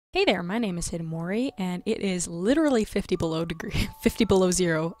Hey there, my name is Hidamori, and it is literally 50 below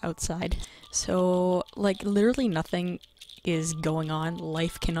zero outside. So, like, literally nothing is going on.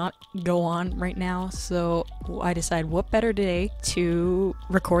 Life cannot go on right now, so I decided what better day to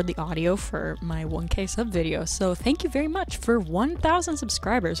record the audio for my 1K sub video. So thank you very much for 1,000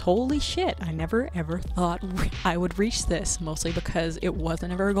 subscribers. Holy shit, I never ever thought I would reach this, mostly because it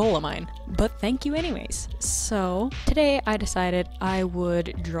wasn't ever a goal of mine. But thank you anyways. So today I decided I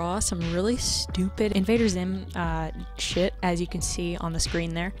would draw some really stupid Invader Zim shit, as you can see on the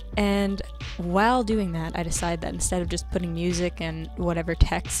screen there. And while doing that, I decided that instead of just putting music and whatever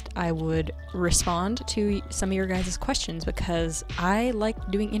text, I would respond to some of your guys' questions because I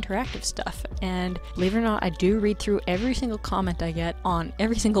like doing interactive stuff. And believe it or not, I do read through every single comment I get on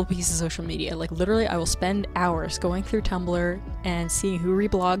every single piece of social media. Like, literally, I will spend hours going through Tumblr and seeing who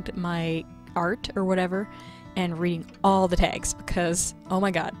reblogged my art or whatever and reading all the tags because, oh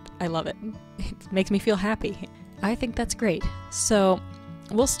my god, I love it. It makes me feel happy. I think that's great. So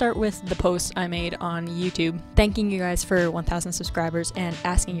we'll start with the post I made on YouTube, thanking you guys for 1,000 subscribers and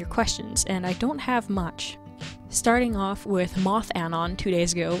asking your questions, and I don't have much. Starting off with Moth Anon 2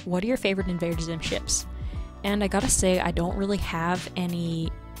 days ago, what are your favorite Invader Zim ships? And I gotta say, I don't really have any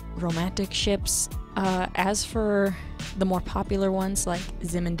romantic ships. As for the more popular ones like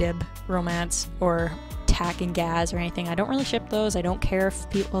Zim and Dib romance or Tack and Gaz or anything, I don't really ship those. I don't care if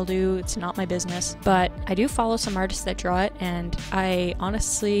people do, it's not my business. But I do follow some artists that draw it, and I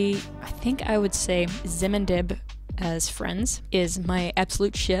think I would say Zim and Dib as friends is my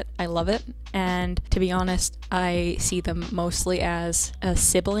absolute shit. I love it. And to be honest, I see them mostly as a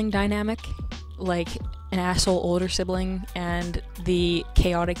sibling dynamic, like an asshole older sibling and the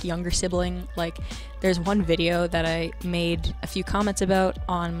chaotic younger sibling. Like, there's one video that I made a few comments about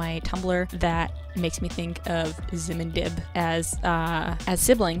on my Tumblr that makes me think of Zim and Dib as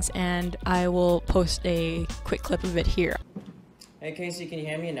siblings, and I will post a quick clip of it here. Hey Casey, can you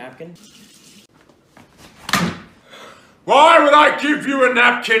hand me a napkin? Why would I give you a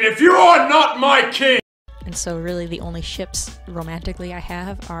napkin if you are not my king? And so really the only ships romantically I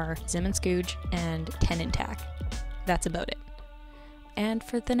have are Zim and Scooge and Ten and Tack. That's about it. And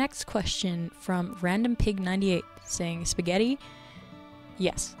for the next question from Random Pig 98 saying spaghetti?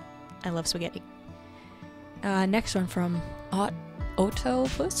 Yes, I love spaghetti. Next one from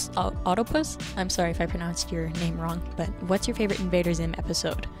Autopus? I'm sorry if I pronounced your name wrong, but what's your favorite Invader Zim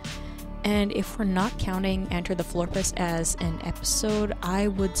episode? And if we're not counting Enter the Florpus as an episode, I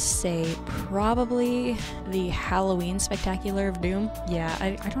would say probably the Halloween Spectacular of Doom. Yeah,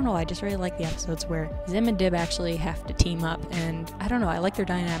 I don't know, I just really like the episodes where Zim and Dib actually have to team up, and I don't know, I like their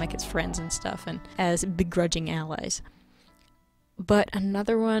dynamic as friends and stuff, and as begrudging allies. But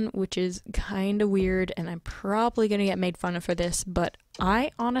another one, which is kind of weird, and I'm probably going to get made fun of for this, but I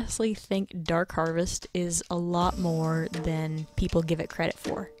honestly think Dark Harvest is a lot more than people give it credit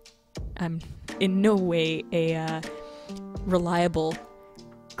for. I'm in no way a reliable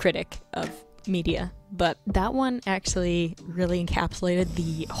critic of media, but that one actually really encapsulated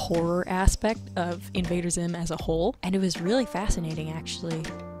the horror aspect of Invader Zim as a whole, and it was really fascinating actually.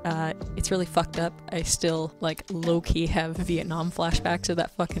 It's really fucked up. I still, like, low-key have Vietnam flashbacks of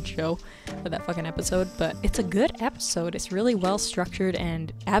that fucking show, or that fucking episode, but it's a good episode. It's really well structured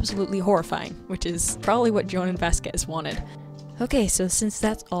and absolutely horrifying, which is probably what Jonan Vasquez wanted. Okay, so since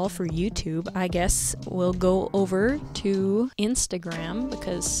that's all for YouTube, I guess we'll go over to Instagram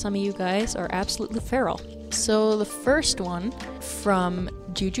because some of you guys are absolutely feral. So the first one from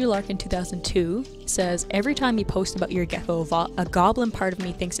Juju Larkin 2002 says, every time you post about your gecko, a goblin part of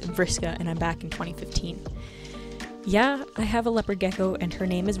me thinks of Vriska, and I'm back in 2015. Yeah, I have a leopard gecko and her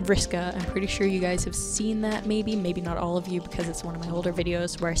name is Vriska. I'm pretty sure you guys have seen that maybe not all of you because it's one of my older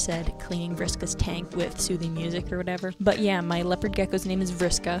videos where I said cleaning Vriska's tank with soothing music or whatever. But yeah, my leopard gecko's name is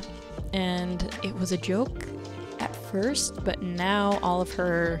Vriska, and it was a joke at first, but now all of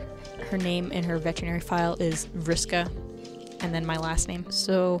her name in her veterinary file is Vriska, and then my last name.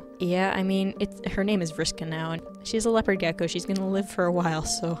 So yeah, I mean, her name is Vriska now, and she's a leopard gecko. She's gonna live for a while,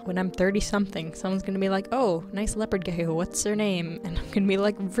 so when I'm 30 something, someone's gonna be like, oh, nice leopard gecko, what's her name? And I'm gonna be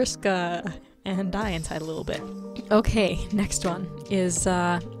like, Vriska, and die inside a little bit. Okay, next one is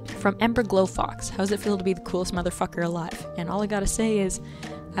from Ember Glow Fox. How's it feel to be the coolest motherfucker alive? And all I gotta say is,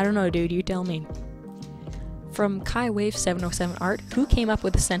 I don't know, dude, you tell me. From Kai Wave 707 Art, who came up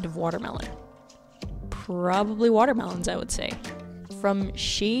with the scent of watermelon? Probably watermelons, I would say. From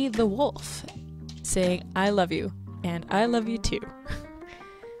She the Wolf, saying, I love you, and I love you too.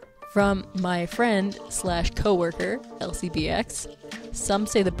 From my friend / co-worker, LCBX, some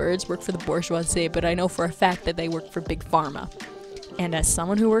say the birds work for the bourgeoisie, but I know for a fact that they work for Big Pharma. And as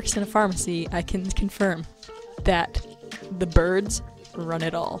someone who works in a pharmacy, I can confirm that the birds run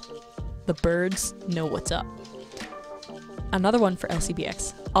it all. The birds know what's up. Another one for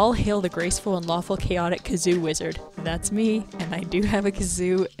LCBX. All hail the graceful and lawful chaotic kazoo wizard. That's me, and I do have a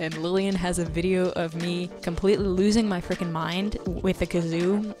kazoo, and Lillian has a video of me completely losing my freaking mind with a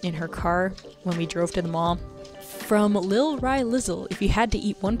kazoo in her car when we drove to the mall. From Lil Rye Lizzle, if you had to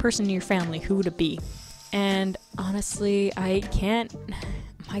eat one person in your family, who would it be? And honestly, I can't...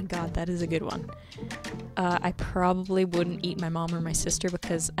 My god, that is a good one. I probably wouldn't eat my mom or my sister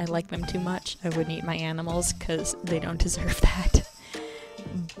because I like them too much. I wouldn't eat my animals because they don't deserve that.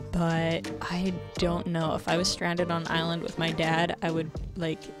 But I don't know. If I was stranded on an island with my dad, I would,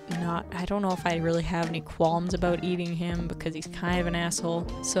 like, not... I don't know if I really have any qualms about eating him because he's kind of an asshole.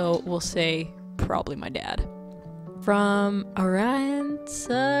 So we'll say probably my dad. From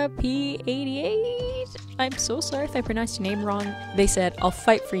Aranza P88. I'm so sorry if I pronounced your name wrong. They said, I'll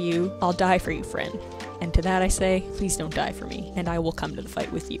fight for you, I'll die for you, friend. And to that I say, please don't die for me, and I will come to the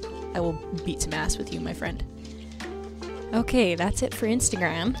fight with you. I will beat some ass with you, my friend. Okay, that's it for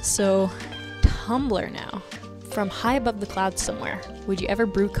Instagram. So, Tumblr now. From High Above the Clouds Somewhere. Would you ever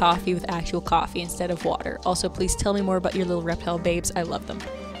brew coffee with actual coffee instead of water? Also, please tell me more about your little reptile babes. I love them.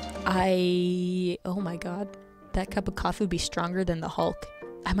 Oh my god. That cup of coffee would be stronger than the Hulk.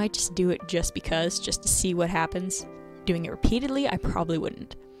 I might just do it just because, just to see what happens. Doing it repeatedly, I probably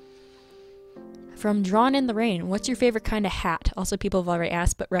wouldn't. From Drawn in the Rain, what's your favorite kind of hat? Also, people have already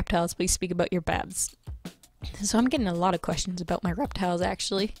asked, but reptiles, please speak about your babs. So I'm getting a lot of questions about my reptiles,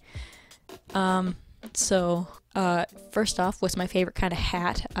 actually. First off, what's my favorite kind of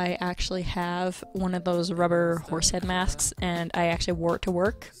hat? I actually have one of those rubber horse head masks, and I actually wore it to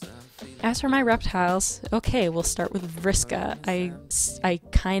work. As for my reptiles, okay, we'll start with Vriska. I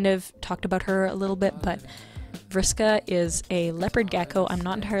kind of talked about her a little bit, but Vriska is a leopard gecko. I'm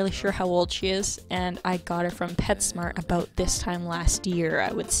not entirely sure how old she is, and I got her from PetSmart about this time last year,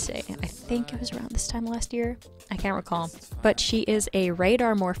 I would say. I think it was around this time last year. I can't recall. But she is a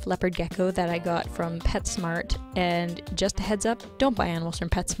radar morph leopard gecko that I got from PetSmart, and just a heads up, don't buy animals from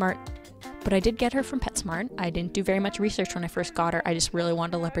PetSmart. But I did get her from PetSmart. I didn't do very much research when I first got her. I just really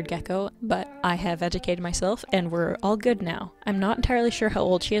wanted a leopard gecko, but I have educated myself and we're all good now. I'm not entirely sure how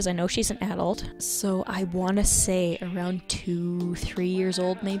old she is. I know she's an adult, so I want to say around 2-3 years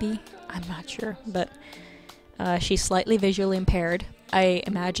old maybe. I'm not sure, but she's slightly visually impaired. I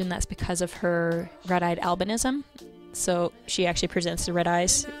imagine that's because of her red-eyed albinism. So she actually presents the red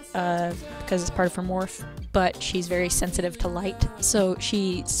eyes because it's part of her morph, but she's very sensitive to light. So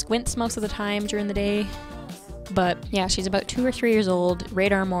she squints most of the time during the day. But yeah, she's about 2 or 3 years old,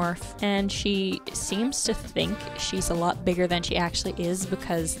 radar morph, and she seems to think she's a lot bigger than she actually is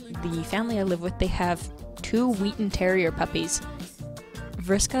because the family I live with, they have 2 Wheaten Terrier puppies.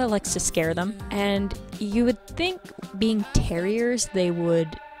 Vriska likes to scare them, and you would think being terriers, they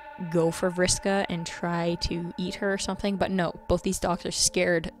would go for Vriska and try to eat her or something, but no, both these dogs are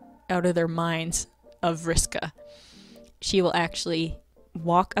scared out of their minds of Vriska. She will actually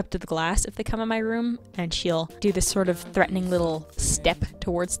walk up to the glass if they come in my room, and she'll do this sort of threatening little step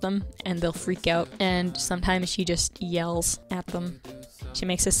towards them, and they'll freak out, and sometimes she just yells at them. She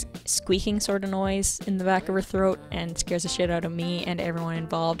makes this squeaking sort of noise in the back of her throat and scares the shit out of me and everyone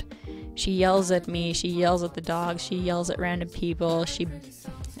involved. She yells at me, she yells at the dogs, she yells at random people.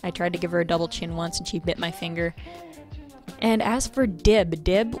 I tried to give her a double chin once and she bit my finger. And as for Dib,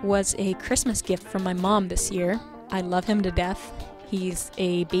 Dib was a Christmas gift from my mom this year. I love him to death. He's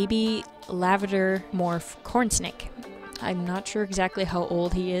a baby lavender morph corn snake. I'm not sure exactly how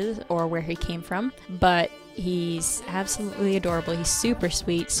old he is or where he came from, but he's absolutely adorable. He's super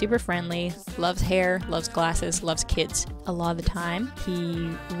sweet, super friendly, loves hair, loves glasses, loves kids. A lot of the time,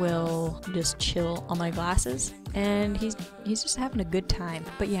 he will just chill on my glasses, and he's just having a good time.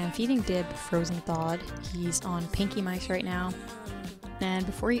 But yeah, I'm feeding Dib frozen thawed. He's on Pinky Mice right now. And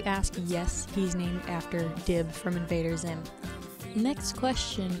before you ask, yes, he's named after Dib from Invader Zim. Next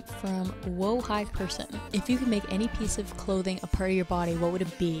question from Whoa High Person. If you could make any piece of clothing a part of your body, what would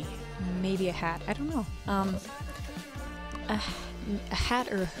it be? Maybe a hat. I don't know. A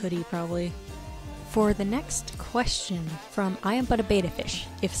hat or a hoodie, probably. For the next question from I Am But a Beta Fish.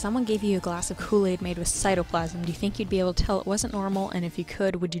 If someone gave you a glass of Kool-Aid made with cytoplasm, do you think you'd be able to tell it wasn't normal? And if you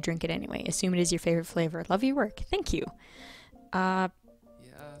could, would you drink it anyway? Assume it is your favorite flavor. Love your work. Thank you. I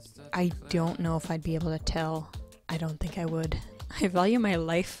don't know if I'd be able to tell. I don't think I would. I value my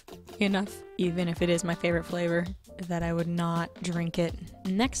life enough, even if it is my favorite flavor, that I would not drink it.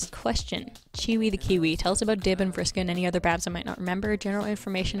 Next question. Chewy the Kiwi. Tell us about Dib and Vriska and any other babs I might not remember, general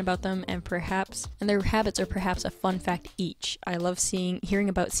information about them, and their habits, or perhaps a fun fact each. I love hearing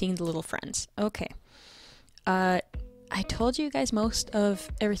about seeing the little friends. Okay. I told you guys most of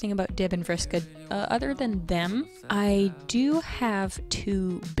everything about Dib and Vriska. Other than them, I do have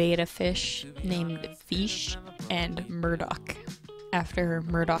 2 beta fish named Fish and Murdoch, after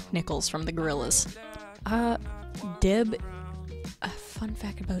Murdoch Nichols from the Gorillas. Dib, a fun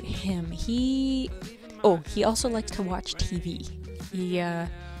fact about him, he also likes to watch TV. He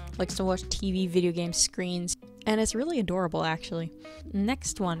likes to watch TV, video games, screens, and it's really adorable, actually.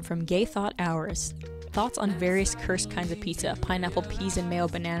 Next one from Gay Thought Hours. Thoughts on various cursed kinds of pizza. Pineapple, peas, and mayo,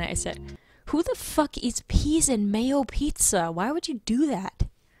 banana. I said, who the fuck eats peas and mayo pizza? Why would you do that?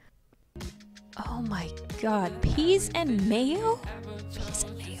 Oh my god, peas and mayo? Peas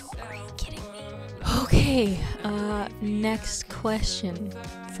and mayo? Are you kidding me? Okay, next question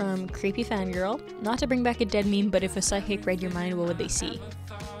from Creepy Fangirl. Not to bring back a dead meme, but if a psychic read your mind, what would they see?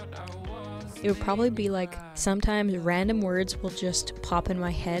 It would probably be like, sometimes random words will just pop in my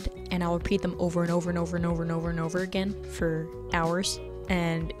head and I'll repeat them over and over and over and over and over and over again for hours.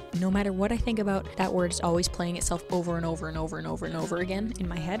 And no matter what I think about, that word is always playing itself over and over and over and over and over again in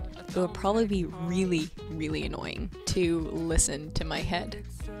my head. It would probably be really, really annoying to listen to my head.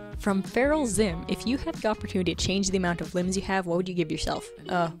 From Feral Zim, if you had the opportunity to change the amount of limbs you have, what would you give yourself?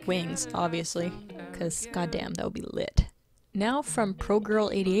 Wings, obviously, because goddamn, that would be lit. Now from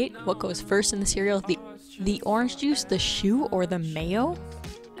ProGirl88, what goes first in the cereal? The orange juice, the shoe, or the mayo?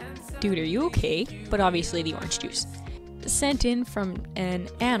 Dude, are you okay? But obviously the orange juice. Sent in from an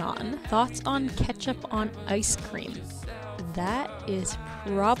Anon. Thoughts on ketchup on ice cream? That is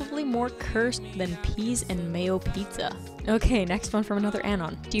probably more cursed than peas and mayo pizza. Okay, next one from another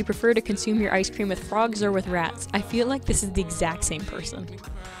Anon. Do you prefer to consume your ice cream with frogs or with rats? I feel like this is the exact same person.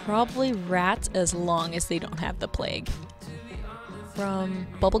 Probably rats, as long as they don't have the plague. From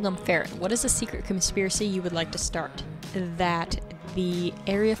Bubblegum Ferret, what is a secret conspiracy you would like to start? That the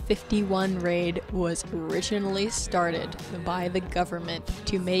Area 51 raid was originally started by the government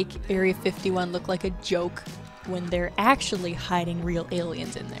to make Area 51 look like a joke when they're actually hiding real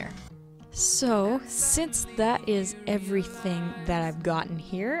aliens in there. So, since that is everything that I've gotten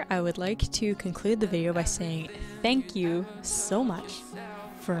here, I would like to conclude the video by saying thank you so much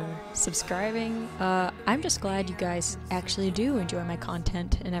for subscribing. I'm just glad you guys actually do enjoy my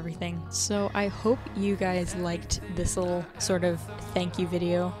content and everything. So I hope you guys liked this little sort of thank you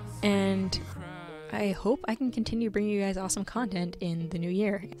video, and I hope I can continue bringing you guys awesome content in the new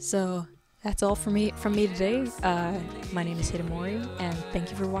year. So that's all from me today. My name is Hitamori, and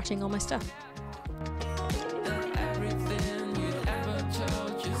thank you for watching all my stuff.